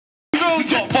We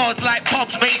got bars like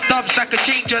pubs, make dubs that could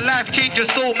change your life, change your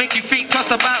soul, make you think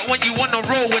twice about when you wanna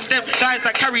roll with them guys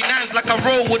that carry knives like I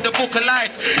roll with the book of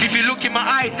life. If you look in my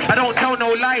eyes, I don't tell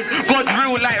no lies. God's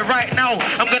real like right now,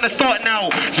 I'm gonna start now.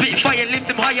 Spit fire, lift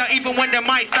them higher, even when they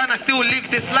might stand, I still live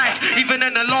this life. Even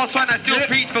in the last one, I still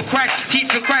preach for Christ,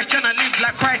 teach for Christ, tryna live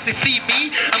like Christ. They see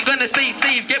me, I'm gonna stay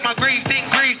safe, get my grave,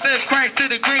 think grave, serve Christ to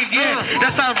the grave, yeah.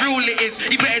 That's how real it is,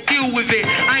 you better deal with it.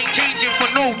 I ain't changing for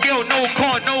no girl, no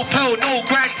car, no pearl, no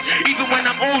grants. Even when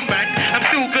I'm old, man, I'm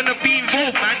still gonna be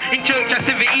involved, man. In church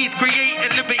activities,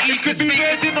 creating liberty. It could be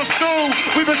red in a stove,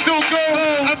 we must still go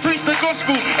and preach the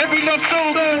gospel, every lost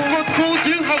soul. God calls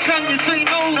you, how can you say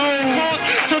no?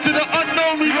 So to the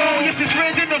unknown we roll, yes it's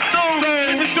red in the stove,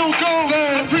 we must still go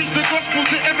and preach the gospel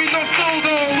to every lost soul.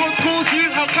 God calls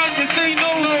you, how can you say no?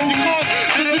 You can't.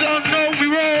 To the unknown we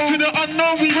roll, to the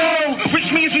unknown we roll,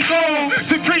 which means we go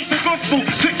to preach the gospel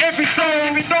to every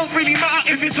soul. It don't really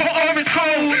matter if it's hot or it's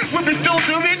cold, we're still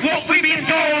doing what we've been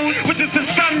told, which is to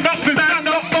stand up and stand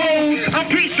up bold and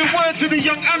preach the word to the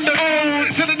young and the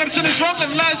old, telling them sin is wrong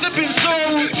and lies have been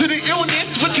sold, to the illness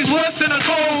which is worse than a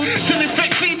cold, to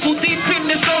infect people deep in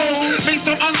the soul, makes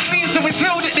them unclean so it's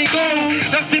hell that they go.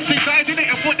 That's simply guiding it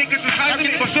and what they get is hiding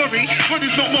it. But sorry, God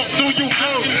is not mocked, so you'll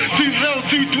go to hell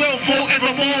to dwell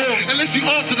forevermore, unless you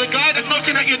answer the guy that's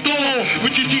knocking at your door,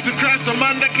 which is Jesus Christ, the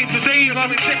man that came to save. I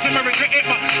accept him and regret it,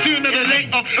 but sooner than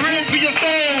later, around for your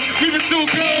soul, we will still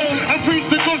go and preach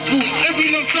the gospel,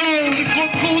 every lost soul. If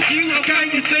God calls you, how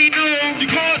can you say no? You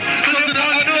can't, so to the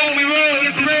unknown we roll,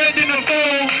 it's red in the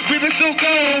soul, we will still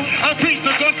go and preach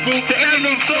the gospel to every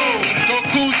lost soul. God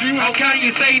calls you, how can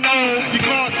you say no? You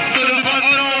can't, so to the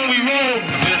unknown we roll.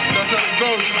 Yes, that's how it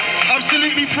goes.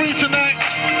 Absolutely free tonight.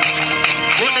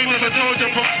 What name is a Georgia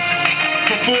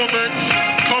performance?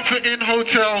 Comfort Inn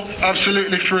Hotel,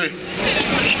 absolutely free.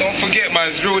 Don't forget, man,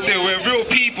 it's real deal. We're real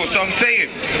people, so I'm saying.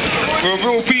 We're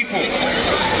real people.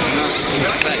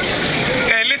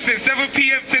 Hey, listen, 7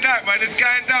 p.m. tonight, man. It's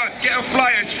going down. Get a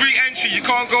flyer. It's free entry. You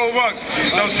can't go wrong.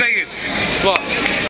 So I'm saying. What?